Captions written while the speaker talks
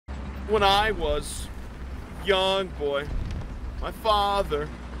when I was young boy, my father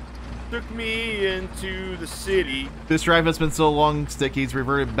took me into the city. This drive has been so long, Sticky's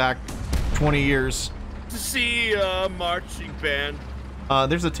reverted back 20 years. To see a marching band.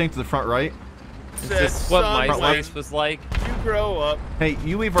 There's a tank to the front right. Is this what my life was like? You grow up. Hey,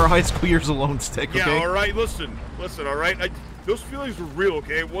 you leave our high school years alone, Stick, okay? Yeah, alright, listen, all right? Those feelings were real,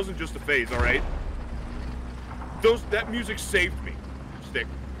 okay? It wasn't just a phase, all right? That music saved me, Stick.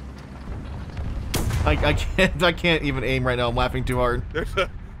 I can't even aim right now. I'm laughing too hard.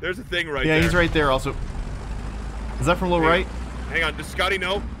 There's a thing right there. Yeah, he's right there also. Is that from low right? Hang on, does Scotty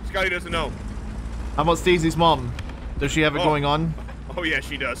know? Scotty doesn't know. How about Stacey's mom? Does she have it going on? Oh yeah,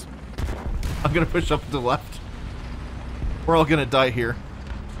 she does. I'm gonna push up to the left. We're all gonna die here.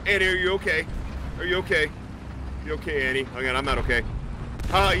 Annie, are you okay? Are you okay? You okay, Annie? Hang on, I'm not okay.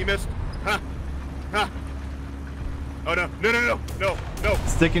 You missed. Oh no, no.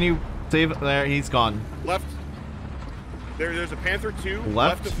 Stick, can you save it? There, he's gone. Left. There's a Panther 2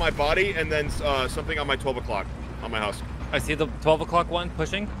 left of my body, and then something on my 12 o'clock on my house. I see the 12 o'clock one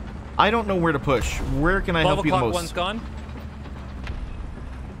pushing. I don't know where to push. Where can I help you the 12 o'clock most? one's gone.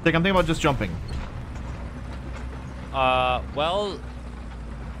 Stick, I'm thinking about just jumping. Well,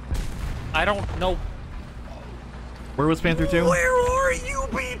 I don't know. Where was Panther 2? Where are you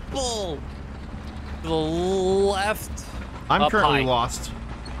people? To the left. I'm currently lost.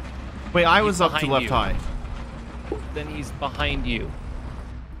 Wait, I was up to left high. Then he's behind you.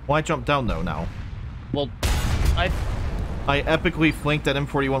 Well, I jumped down though now. Well, I epically flanked that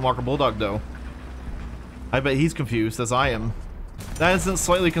M41 Walker Bulldog though. I bet he's confused as I am. That isn't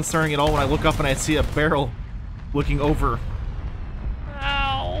slightly concerning at all when I look up and I see a barrel looking over.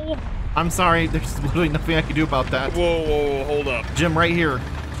 Ow! I'm sorry, there's literally nothing I can do about that. Whoa, hold up. Jim, right here.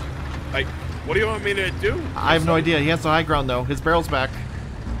 What do you want me to do? I have no idea. He has the high ground though. His barrel's back.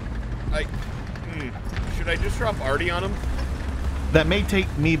 Should I just drop Artie on him? That may take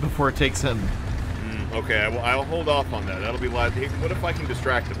me before it takes him. Okay, I'll hold off on that. That'll be live. Hey, what if I can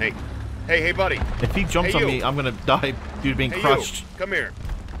distract him? Hey, buddy. If he jumps on me, I'm gonna die due to being crushed. You. Come here.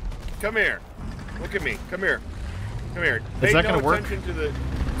 Look at me. Come here. Is that gonna work? Attention to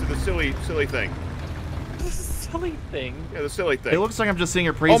the silly thing. The silly thing? Yeah, the silly thing. It looks like I'm just sitting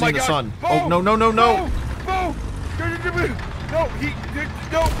here praising the sun. Bo! Oh, no. Bo! No,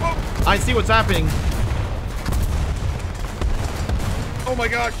 I see what's happening. Oh my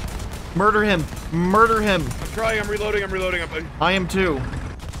gosh. Murder him. I'm trying. I'm reloading. I am too.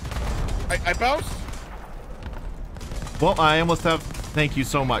 I bounced? Well, I almost have. Thank you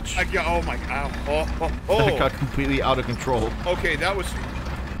so much. Oh my god. That got completely out of control. Okay, that was...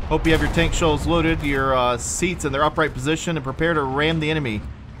 Hope you have your tank shells loaded, your seats in their upright position, and prepare to ram the enemy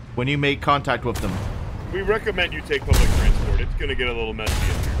when you make contact with them. We recommend you take public transport. It's gonna get a little messy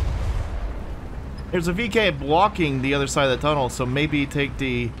in here. There's a VK blocking the other side of the tunnel, so maybe take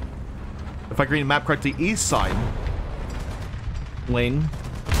the, if I read the map correctly, east side lane.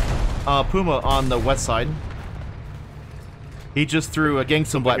 Puma on the west side. He just threw a gang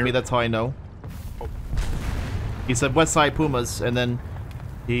symbol at me, that's how I know. He said west side Pumas, and then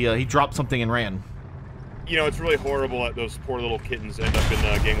he dropped something and ran. You know, it's really horrible that those poor little kittens end up in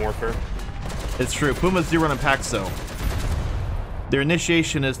gang warfare. It's true. Pumas do run in packs, though. Their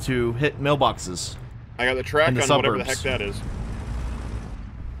initiation is to hit mailboxes. I got the track on whatever the heck that is.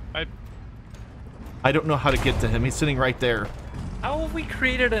 I don't know how to get to him. He's sitting right there. How have we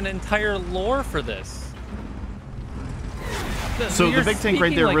created an entire lore for this? So the big tank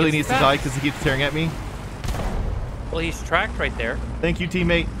right there really needs to die because he keeps staring at me. Well, he's tracked right there. Thank you,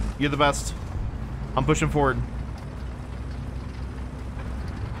 teammate. You're the best. I'm pushing forward.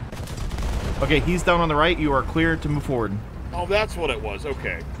 Okay, he's down on the right. You are clear to move forward. Oh, that's what it was.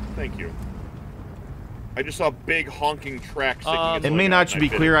 Okay. Thank you. I just saw a big honking track sticking its it way may out, not and be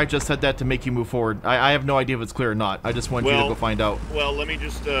clear. I just said that to make you move forward. I have no idea if it's clear or not. I just want you to go find out. Well, let me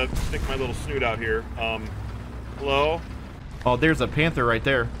just stick my little snoot out here. Hello? Oh, there's a Panther right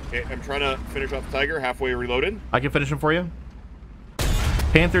there. Okay, I'm trying to finish off the Tiger, halfway reloaded. I can finish him for you.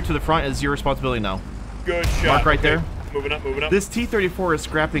 Panther to the front is your responsibility now. Good shot. Mark right there. Moving up. This T-34 is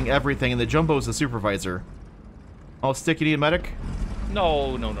scrapping everything, and the Jumbo is the supervisor. Oh, Stick, you need a medic?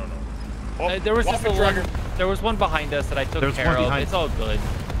 No. Oh, there was just there was one behind us that I took care of. It's all good.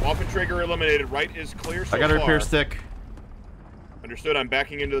 Waffen Trigger eliminated. Right is clear so I got to repair far. Stick. Understood. I'm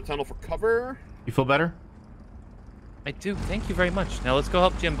backing into the tunnel for cover. You feel better? I do. Thank you very much. Now let's go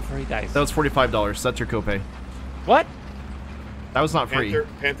help Jim before he dies. That was $45. That's your copay. What? That was not free.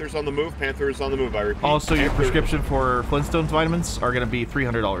 Panther's on the move. Panther is on the move. I repeat. Also, your prescription for Flintstones vitamins are going to be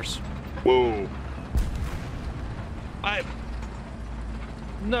 $300. Whoa.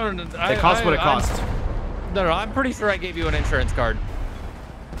 No, no, no. It costs what it costs. No, I'm pretty sure I gave you an insurance card.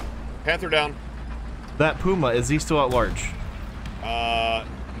 Panther down. That Puma, is he still at large?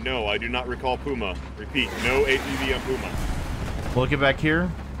 No, I do not recall Puma. Repeat, no APV on Puma. We'll get back here.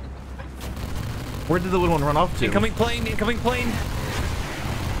 Where did the little one run off to? Incoming plane, incoming plane.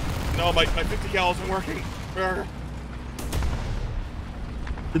 No, my 50 cal isn't working.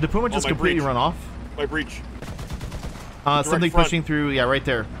 Did the Puma just completely breach. run off? My breach. Something front. pushing through, yeah, right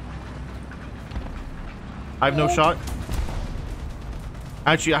there. I have no shot.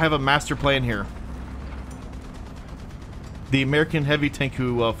 Actually, I have a master plan here. The American heavy tank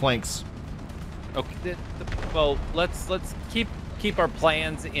who flanks. Okay, well, let's keep our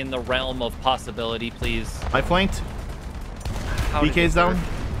plans in the realm of possibility, please. I flanked. How did BK's it work? down.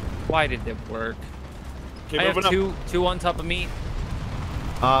 Why did it work? Okay, I have moving up. two on top of me.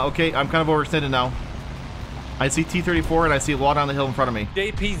 Okay, I'm kind of overextended now. I see T-34 and I see a lot on the hill in front of me.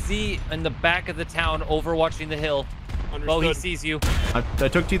 JPZ in the back of the town overwatching the hill. Understood. Oh, he sees you. I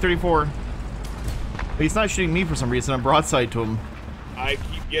took T-34. But he's not shooting me for some reason. I'm broadside to him. I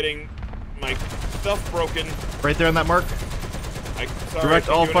keep getting my stuff broken. Right there on that mark. Sorry, Direct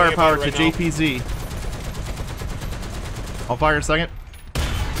I all can't do anything firepower about it to right now. JPZ. I'll fire a second.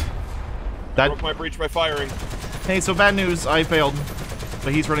 I broke my breach by firing. Hey, so bad news. I failed.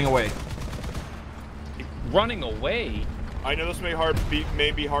 But he's running away. Running away? I know this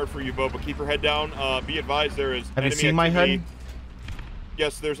may be hard for you, Bo, but keep your head down. Be advised there is Have you enemy seen my activity. head?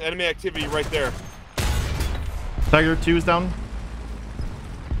 Yes, there's enemy activity right there. Tiger 2 is down.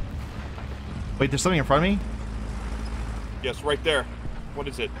 Wait, there's something in front of me? Yes, right there. What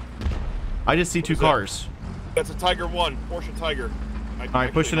is it? I just see two is that? cars. That's a Tiger 1, Porsche Tiger.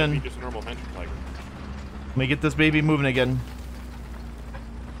 Alright, push it in. Just a normal Henry Tiger. Let me get this baby moving again.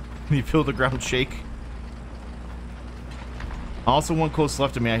 You feel the ground shake. Also one close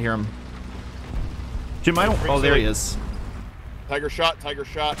left of me, I hear him. Jim, I don't... Oh, there he is. Tiger shot, Tiger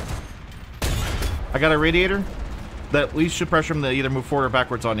shot. I got a radiator that at least should pressure him to either move forward or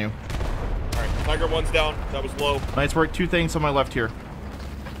backwards on you. Alright, Tiger 1's down. That was low. Nice work. Two things on my left here.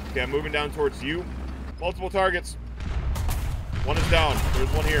 Okay, I'm moving down towards you. Multiple targets. One is down. There's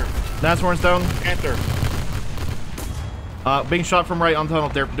one here. Nashorn's down. Panther. Being shot from right on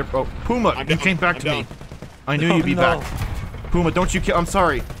tunnel. Oh, Puma, you came back to me. I knew you'd be back. Puma, don't you kill. I'm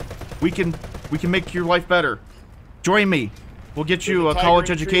sorry. We can make your life better. Join me. We'll get you a college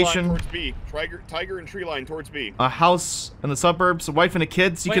education. Towards B. Tiger and tree line towards B. A house in the suburbs, a wife and a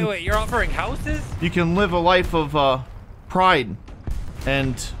kids. Wait, you're offering houses? You can live a life of pride,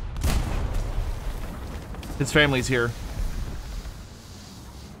 and his family's here.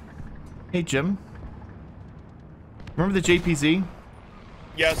 Hey, Jim. Remember the JPZ?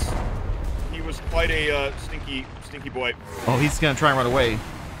 Yes. He was quite a stinky boy. Oh, he's gonna try and run away.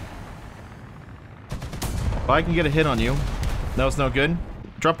 If I can get a hit on you. That was no good.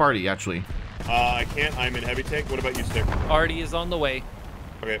 Drop Artie, actually. I can't. I'm in heavy tank. What about you, Stick? Artie is on the way.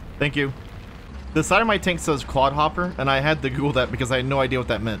 Okay. Thank you. The side of my tank says Clodhopper, and I had to Google that because I had no idea what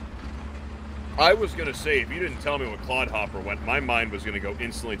that meant. I was gonna say, if you didn't tell me what Clodhopper went, my mind was gonna go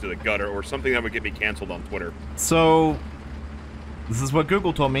instantly to the gutter or something that would get me canceled on Twitter. So, this is what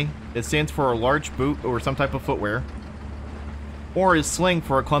Google told me. It stands for a large boot or some type of footwear. Or is slang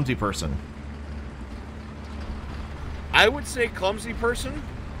for a clumsy person. I would say clumsy person.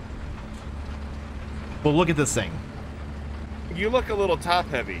 Well, look at this thing. You look a little top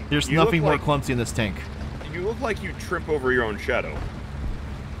heavy. There's You nothing look more like, clumsy in this tank. You look like you trip over your own shadow.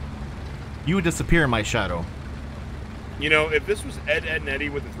 You would disappear in my shadow. You know, if this was Ed, and Eddie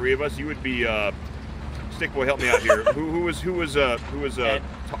with the three of us, you would be Stick Boy, help me out here. who was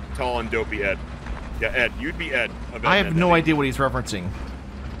tall and dopey Ed? Yeah, Ed. You'd be Ed. I have no idea what he's referencing.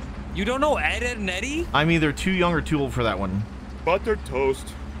 You don't know Ed and Eddie? I'm either too young or too old for that one. Buttered toast.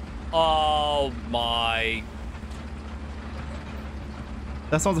 Oh my.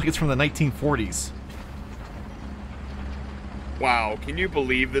 That sounds like it's from the 1940s. Wow, can you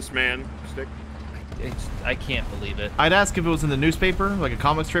believe this man, Stick? I can't believe it. I'd ask if it was in the newspaper, like a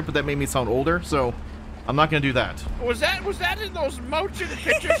comic strip, but that made me sound older, so I'm not going to do that. Was that in those motion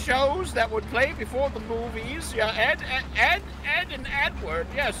picture shows that would play before the movies? Yeah, Ed and Edward.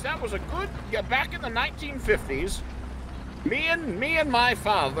 Yes, that was a good. Yeah, back in the 1950s. Me and my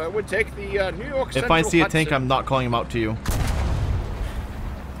father would take the New York Central If I see a Hudson. tank, I'm not calling him out to you.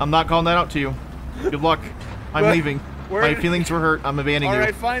 I'm not calling that out to you. Good luck. I'm leaving. My feelings were hurt. I'm abandoning you. All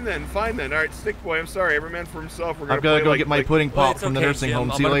right, fine then. All right, Stick Boy, I'm sorry. Every man for himself. We're gonna I've got to go play get my pudding pop from the nursing Jim.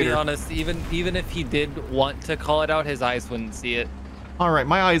 home. I'm See you gonna later. be honest, even if he did want to call it out, his eyes wouldn't see it. All right,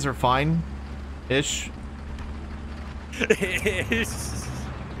 my eyes are fine. Ish.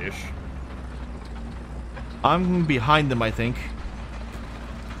 ish. I'm behind them, I think.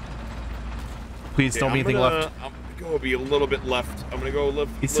 Please don't be anything left. I'm gonna go be a little bit left. I'm gonna go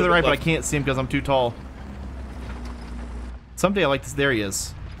left. He's to the right, but I can't see him because I'm too tall. Someday I like this. There he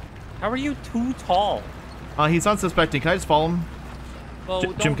is. How are you too tall? He's unsuspecting. Can I just follow him?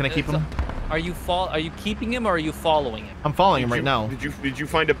 Well, Jim, can I keep him? Are you keeping him or are you following him? I'm following him right now. Did you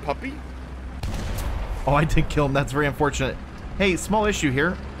find a puppy? Oh, I did kill him. That's very unfortunate. Hey, small issue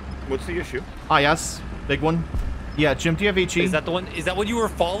here. What's the issue? IS, big one. Yeah, Jim, do you have HE? Is that the one? Is that what you were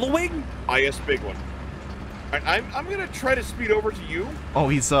following? IS, big one. I'm gonna try to speed over to you. Oh,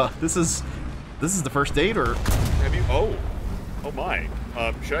 he's this is the first date, or? Have you? Oh my.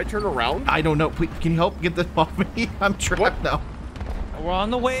 Should I turn around? I don't know. Please, can you help get this off me? I'm trapped now. We're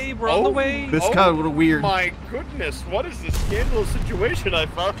on the way. We're on the way. This got a little weird. My goodness, what is this scandalous situation I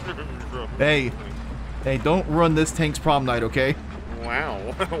found? Hey, don't run this tank's prom night, okay? Wow,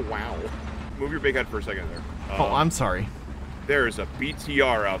 wow. Move your big head for a second there. Oh, I'm sorry. There is a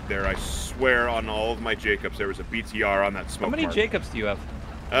BTR out there. I swear on all of my Jacobs, there was a BTR on that smoke. How many mark. Jacobs do you have?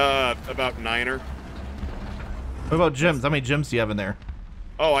 About 9er. What about Jims? How many Jims do you have in there?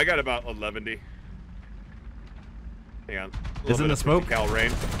 Oh, I got about 11. Hang on. Is it in the smoke? Cal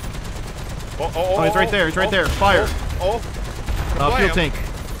rain. Oh, he's right there. He's right there. Fire. Fuel Blam. tank.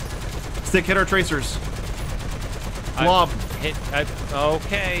 Stick hit our tracers. Blob.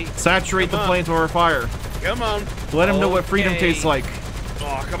 Okay. Saturate the planes with our fire. Come on. Let him know what freedom tastes like.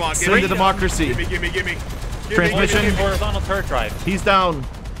 Oh, come on. Send to democracy. Give me. Transmission. Horizontal turret drive. He's down.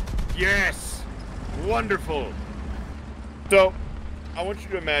 Yes. Wonderful. So, I want you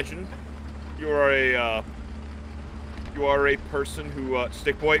to imagine you are a person who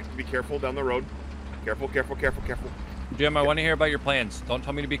stick boy. Be careful down the road. Careful. Jim, I want to hear about your plans. Don't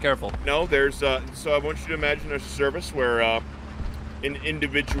tell me to be careful. No, there's so I want you to imagine a service where an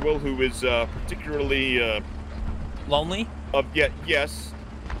individual who is particularly lonely. Of that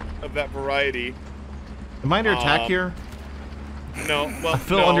variety. Am I under attack here? No. Well, I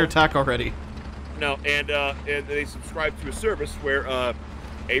feel under attack already. No, and they subscribe to a service where a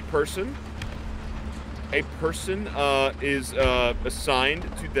person is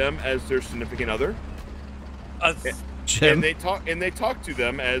assigned to them as their significant other. Jim? And they talk to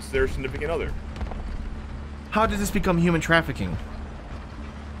them as their significant other. How did this become human trafficking?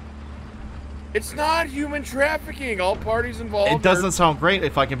 It's not human trafficking. All parties involved. It doesn't sound great,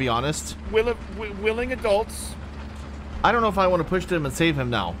 if I can be honest. Willing adults. I don't know if I want to push him and save him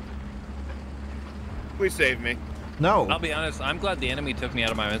now. Please save me. No. I'll be honest. I'm glad the enemy took me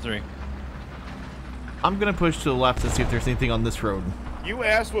out of my misery. I'm gonna push to the left and see if there's anything on this road. You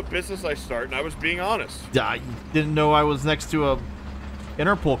asked what business I start, and I was being honest. I didn't know I was next to a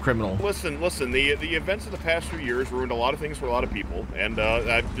Interpol criminal. Listen. The events of the past few years ruined a lot of things for a lot of people, and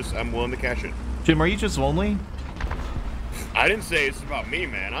I'm willing to cash in. Jim, are you just lonely? I didn't say it's about me,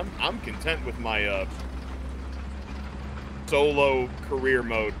 man. I'm content with my solo career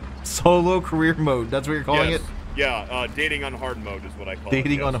mode. Solo career mode. That's what you're calling it? Yeah. Dating on hard mode is what I call it.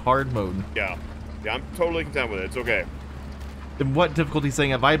 Dating on hard mode. Yeah. Yeah. I'm totally content with it. It's okay. And what difficulty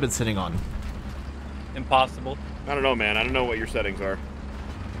setting have I been sitting on? Impossible. I don't know, man. I don't know what your settings are.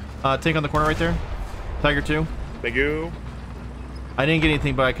 Tank on the corner right there. Tiger 2. Thank you. I didn't get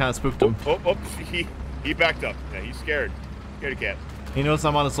anything, but I kind of spooked him. Oh, he backed up. Yeah, he's scared. Scared cat. He knows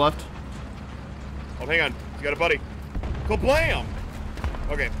I'm on his left. Oh, hang on. He's got a buddy. Kablam!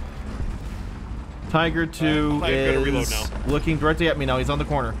 Okay. Tiger 2 is looking directly at me now. He's on the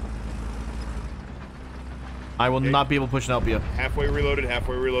corner. I will not be able to push and help you. Halfway reloaded.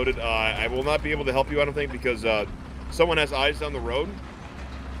 I will not be able to help you, I don't think, because someone has eyes down the road.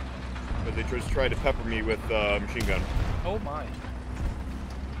 But they just tried to pepper me with machine gun. Oh my.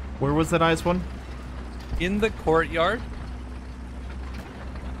 Where was that ice one? In the courtyard.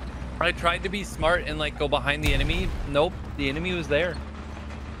 I tried to be smart and like go behind the enemy. Nope, the enemy was there.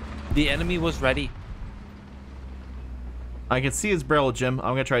 The enemy was ready. I can see his barrel, Jim.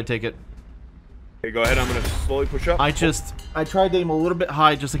 I'm gonna try to take it. Okay, go ahead. I'm gonna slowly push up. I tried to aim a little bit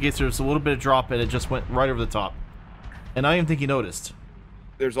high just in case there was a little bit of drop, and it just went right over the top. And I didn't think he noticed.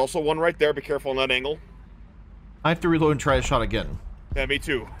 There's also one right there. Be careful on that angle. I have to reload and try a shot again. Yeah, me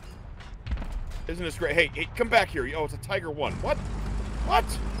too. Isn't this great? Hey, come back here. Oh, it's a Tiger 1. What?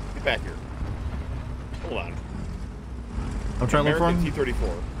 Get back here. Hold on. I'm trying to look for him.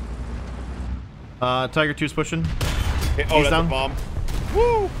 T-34. Tiger 2's pushing. Hey, oh, he's that's down. a bomb.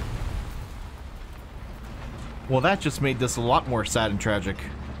 Woo! Well, that just made this a lot more sad and tragic.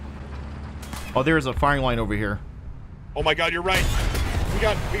 Oh, there's a firing line over here. Oh my God, you're right. We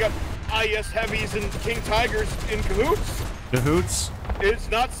got IS heavies and King Tigers in cahoots. Cahoots? It's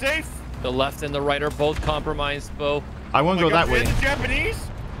not safe. The left and the right are both compromised, Bo. I won't go that way. The Japanese.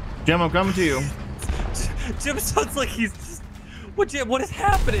 Jim, I'm coming to you. Jim sounds like he's just... What is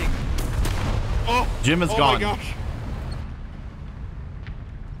happening? Oh, Jim is oh gone. My gosh.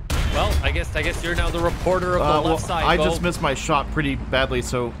 Well, I guess you're now the reporter of the left side, I Bo. just missed my shot pretty badly,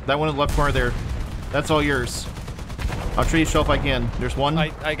 so that one in the left corner there, that's all yours. I'll trade yourself if I can. There's one.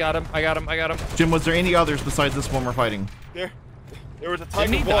 I got him. Jim, was there any others besides this one we're fighting? There was a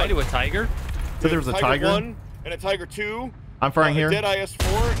tiger. Didn't he die to a tiger? So there was a tiger? 1 and a tiger 2. I'm firing here. A dead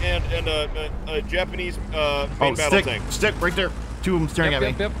IS-4 and a Japanese main battle tank. Stick right there. 2 of them staring at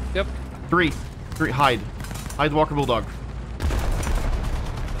me. Yep. 3. Hide the Walker Bulldog.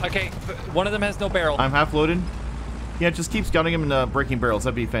 Okay, one of them has no barrel. I'm half loaded. Yeah, just keep scouting him and breaking barrels.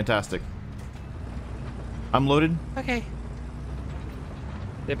 That'd be fantastic. I'm loaded. Okay.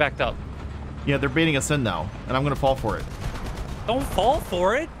 They backed up. Yeah, they're baiting us in now, and I'm gonna fall for it. Don't fall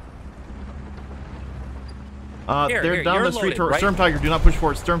for it. They're down you're the street. loaded, right? Sturm Tiger, do not push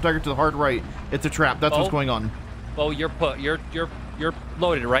forward. Sturm Tiger to the hard right. It's a trap. That's what's going on. Bo, you're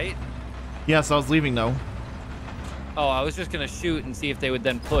loaded, right? Yes, I was leaving though. Oh, I was just gonna shoot and see if they would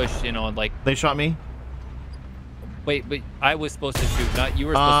then push, you know, and like. They shot me. Wait, but I was supposed to shoot, not you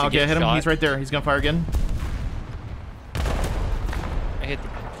were supposed to okay, get hit him. shot. He's right there. He's gonna fire again. I hit.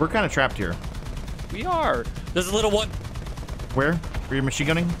 We're kind of trapped here. We are. There's a little one. Where? Were you machine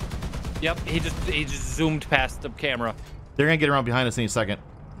gunning? Yep, he just zoomed past the camera. They're gonna get around behind us any second.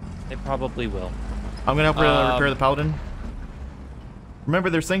 They probably will. I'm gonna help repair the Paladin. Remember,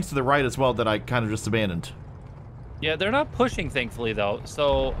 there's things to the right as well that I kind of just abandoned. Yeah, they're not pushing, thankfully, though.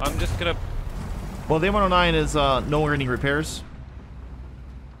 So I'm just gonna. Well, the M109 is no longer any repairs,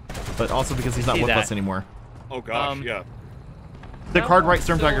 but also because he's not with us anymore. Oh gosh, yeah. Stick hard right,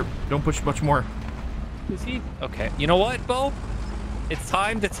 Sturm Tiger. Don't push much more. Is he? Okay. You know what, Bo? It's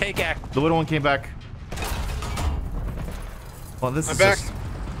time to take action. The little one came back. Well, this I'm is back.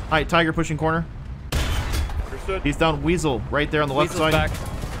 All right, Tiger pushing corner. Understood. He's down Weasel right there on the left side. Back.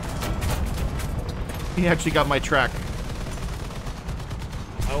 He actually got my track.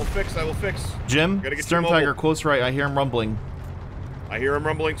 I will fix. Jim, Sturm Tiger, close right. I hear him rumbling. I hear him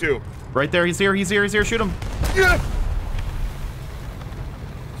rumbling too. Right there. He's here. Shoot him. Yeah.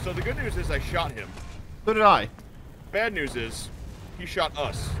 So the good news is I shot him. So did I. Bad news is he shot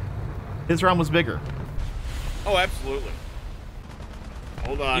us. His round was bigger. Oh, absolutely.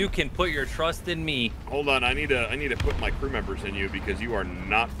 Hold on. You can put your trust in me. Hold on. I need to put my crew members in you because you are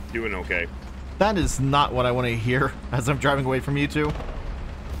not doing okay. That is not what I want to hear as I'm driving away from you two.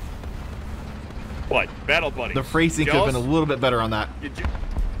 What? Battle buddies. The phrasing could have been a little bit better on that.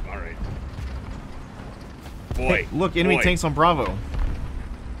 All right. Boy. Hey, look, enemy tanks on Bravo.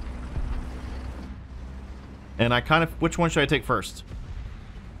 And I kind of... Which one should I take first?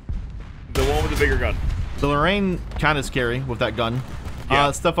 The one with the bigger gun. The Lorraine kind of scary with that gun.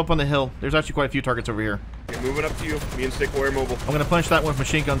 Yeah. Stuff up on the hill. There's actually quite a few targets over here. Okay, moving up to you. Me and Stick Warrior Mobile. I'm going to punch that one with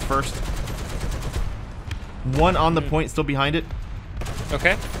machine guns first. One on the point, still behind it.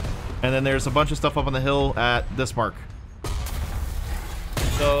 Okay. And then there's a bunch of stuff up on the hill at this mark.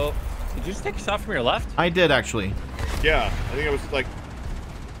 So, did you just take a shot from your left? I did, actually. Yeah, I think I was like...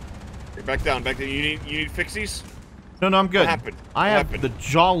 You're back down. You need fixies? No, I'm good. What happened? I have the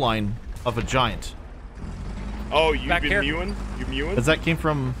jawline of a giant. Oh, you've Back been here. mewing? You mewing? As that came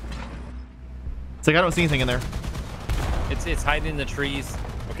from... It's like I don't see anything in there. It's hiding in the trees.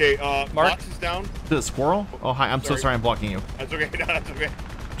 Okay, Mark? box is down. Is it a squirrel? Oh, hi. I'm so sorry I'm blocking you. That's okay. No, that's okay.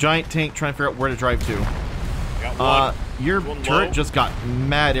 Giant tank trying to figure out where to drive to. Got one. Your One turret low. just got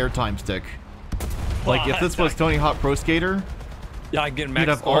mad airtime, Stick. Like, if this was Tony Hawk Pro Skater, Yeah, I'm getting max you'd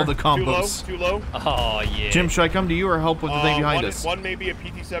have score. all the Too low? combos. Too low? Oh, yeah. Jim, should I come to you or help with the thing behind one, us? One may be a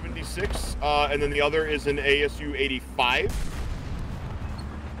PT-76, and then the other is an ASU-85.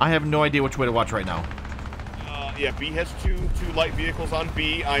 I have no idea which way to watch right now. Yeah, B has two light vehicles on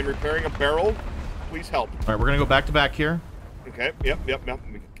B. I'm repairing a barrel. Please help. All right, we're going to go back to back here. Okay, yep.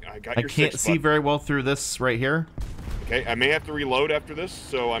 I got I your can't six, see bud. very well through this right here. Okay, I may have to reload after this,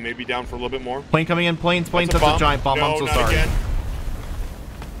 so I may be down for a little bit more. Plane coming in, planes, That's that's a giant bomb. No, I'm so not sorry. Again.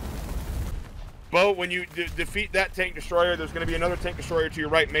 Bo, when you defeat that tank destroyer, there's going to be another tank destroyer to your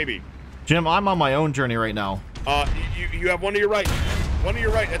right, maybe. Jim, I'm on my own journey right now. You have one to your right. One to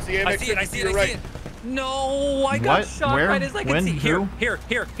your right. That's the AMX. I see it. I see it. to your I see right. it. No, I got What? shot Where? right as I could When? see. Here, Who?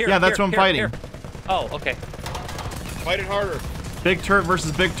 here. Yeah, that's what I'm fighting. Here. Oh, okay. Fight it harder. Big turret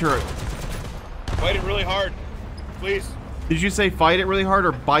versus big turret. Fight it really hard. Please. Did you say fight it really hard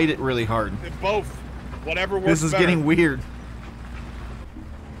or bite it really hard? Both. Whatever works This is better. getting weird.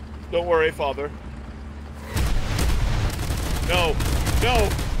 Don't worry, Father. No. No.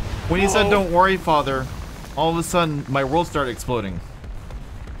 When you said "Don't worry, Father," all of a sudden my world started exploding.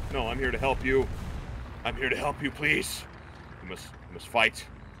 No, I'm here to help you. I'm here to help you, please. You must fight.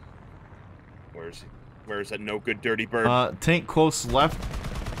 Where's that no good dirty bird? Tank close left.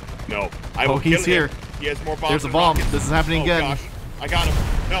 No, I will kill he's here. him. He has more bombs. There's a than bomb. rockets. This is happening again. Gosh, I got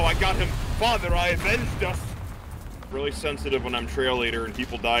him. No, I got him. Father, I avenged us. Really sensitive when I'm trail leader and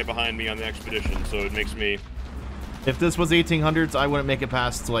people die behind me on the expedition, so it makes me. If this was 1800s, I wouldn't make it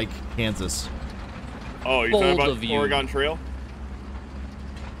past like Kansas. Oh, you're talking about Oregon Trail?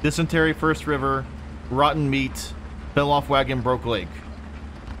 Dysentery, First River, rotten meat, fell off wagon, broke leg.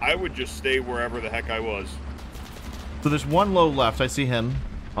 I would just stay wherever the heck I was. So there's one low left. I see him.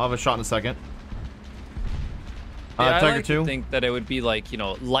 I'll have a shot in a second. Yeah, Tiger I like 2. to think that it would be like, you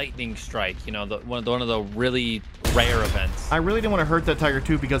know, lightning strike, you know, one of the really rare events. I really didn't want to hurt that Tiger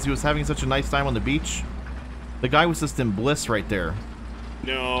 2 because he was having such a nice time on the beach. The guy was just in bliss right there.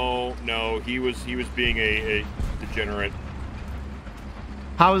 No, he was being a degenerate.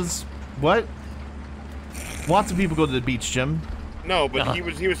 What? Lots of people go to the beach, Jim. No, but he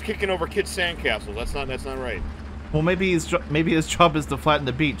was kicking over kids' sandcastles. That's not right. Well, maybe his job is to flatten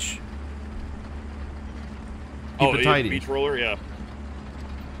the beach. Keep it tidy. Beach roller, yeah.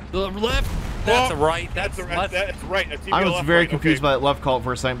 The left. That's right. That's right. That's right. I was very confused by that left call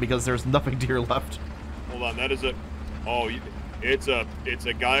for a second because there's nothing to your left. Hold on, that is a. Oh, it's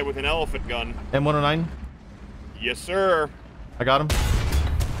a guy with an elephant gun. M109. Yes, sir. I got him.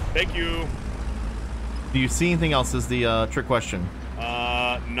 Thank you. Do you see anything else? Is the trick question.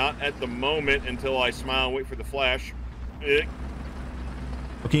 Not at the moment until I smile and wait for the flash. Okay,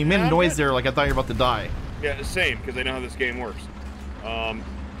 you made a noise there like I thought you were about to die. Yeah, same, because I know how this game works.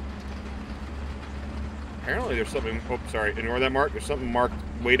 Apparently there's something, oh, sorry, ignore that mark. There's something marked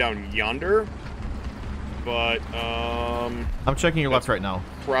way down yonder. But, I'm checking your left right now.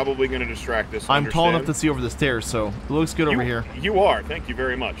 Probably going to distract us. I'm tall enough to see over the stairs, so it looks good over here. You are. Thank you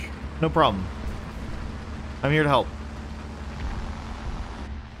very much. No problem. I'm here to help.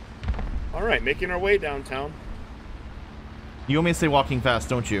 All right, making our way downtown. You want me to say walking fast,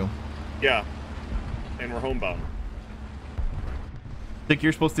 don't you? Yeah. And we're homebound. Think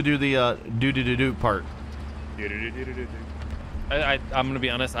you're supposed to do the do part. I'm gonna be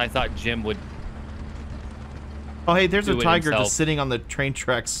honest. I thought Jim would. Oh, hey, there's a tiger just sitting on the train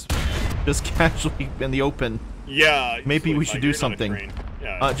tracks, just casually in the open. Yeah. Maybe we should do something.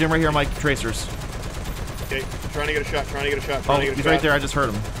 Yeah. Jim, right here on my tracers. Okay, trying to get a shot. Oh, he's right there. I just heard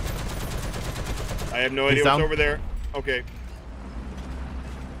him. I have no idea what's over there. Okay.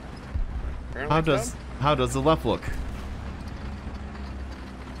 How does the left look?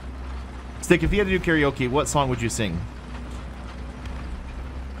 Stick, if you had to do karaoke, what song would you sing?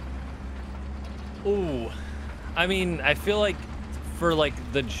 Ooh, I mean, I feel like for like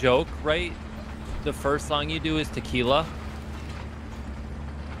the joke, right? The first song you do is Tequila.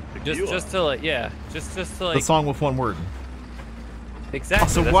 Just to like, yeah, just to like. The song with one word. Exactly.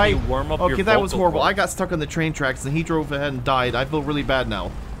 So why? You warm up okay, your that was horrible. cords. I got stuck on the train tracks and he drove ahead and died. I feel really bad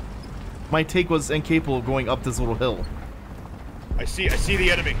now. My take was incapable of going up this little hill. I see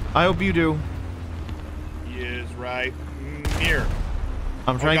the enemy. I hope you do. He is right near.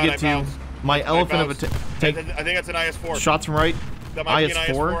 I'm trying to get to you. My elephant of a tank. I think that's an IS-4. Shots from right. That might IS-4? be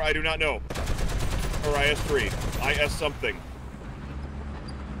an IS-4. I do not know. Or IS-3. IS something.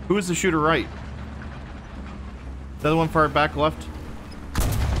 Who is the shooter right? The other one far back left.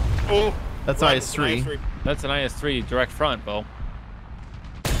 Oh. That's right, IS-3. That's an IS-3 direct front, Bo.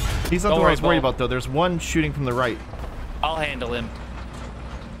 He's not the one I was worried about, though. There's one shooting from the right. I'll handle him.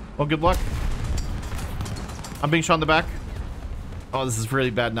 Well, good luck. I'm being shot in the back. Oh, this is really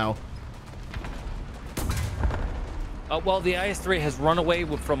bad now. Well, the IS-3 has run away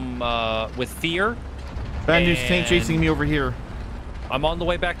with fear. Bad news, tank chasing me over here. I'm on the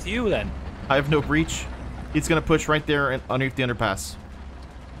way back to you, then. I have no breach. He's gonna push right there and underneath the underpass.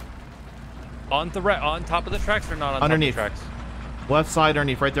 On top of the tracks or not on underneath. Top of the tracks? Left side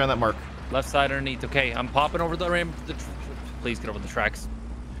underneath, right there on that mark. Left side underneath. Okay, I'm popping over the ramp. Please get over the tracks.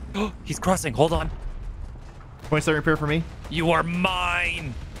 Oh, he's crossing. Hold on. 27 repair for me. You are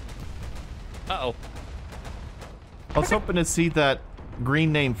mine. Uh-oh. I was hoping to see that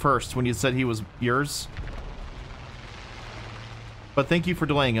green name first when you said he was yours. But thank you for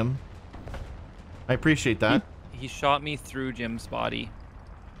delaying him. I appreciate that. He shot me through Jim's body.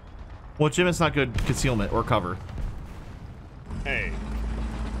 Well, Jim is not good concealment or cover. Hey,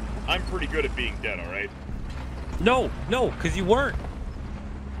 I'm pretty good at being dead, all right? No, because you weren't.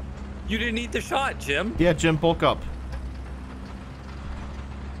 You didn't need the shot, Jim. Yeah, Jim, bulk up.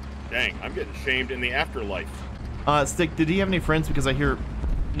 Dang, I'm getting shamed in the afterlife. Stick, did he have any friends? Because I hear...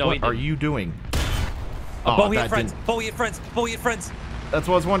 No, what he didn't. are you doing? Bo, he had friends. Bo, he had friends. Bo, he had friends. That's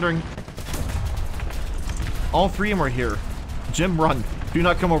what I was wondering. All three of them are here. Jim, run. Do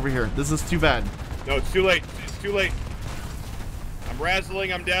not come over here. This is too bad. No, it's too late. It's too late. I'm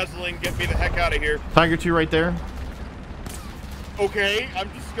razzling, I'm dazzling. Get me the heck out of here. Tiger 2 right there. Okay,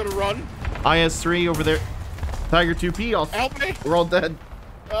 I'm just gonna run. IS-3 over there. Tiger 2P. Help me. We're all dead.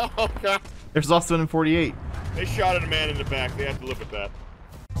 Oh, God. There's also an M48. They shot at a man in the back. They have to live with that.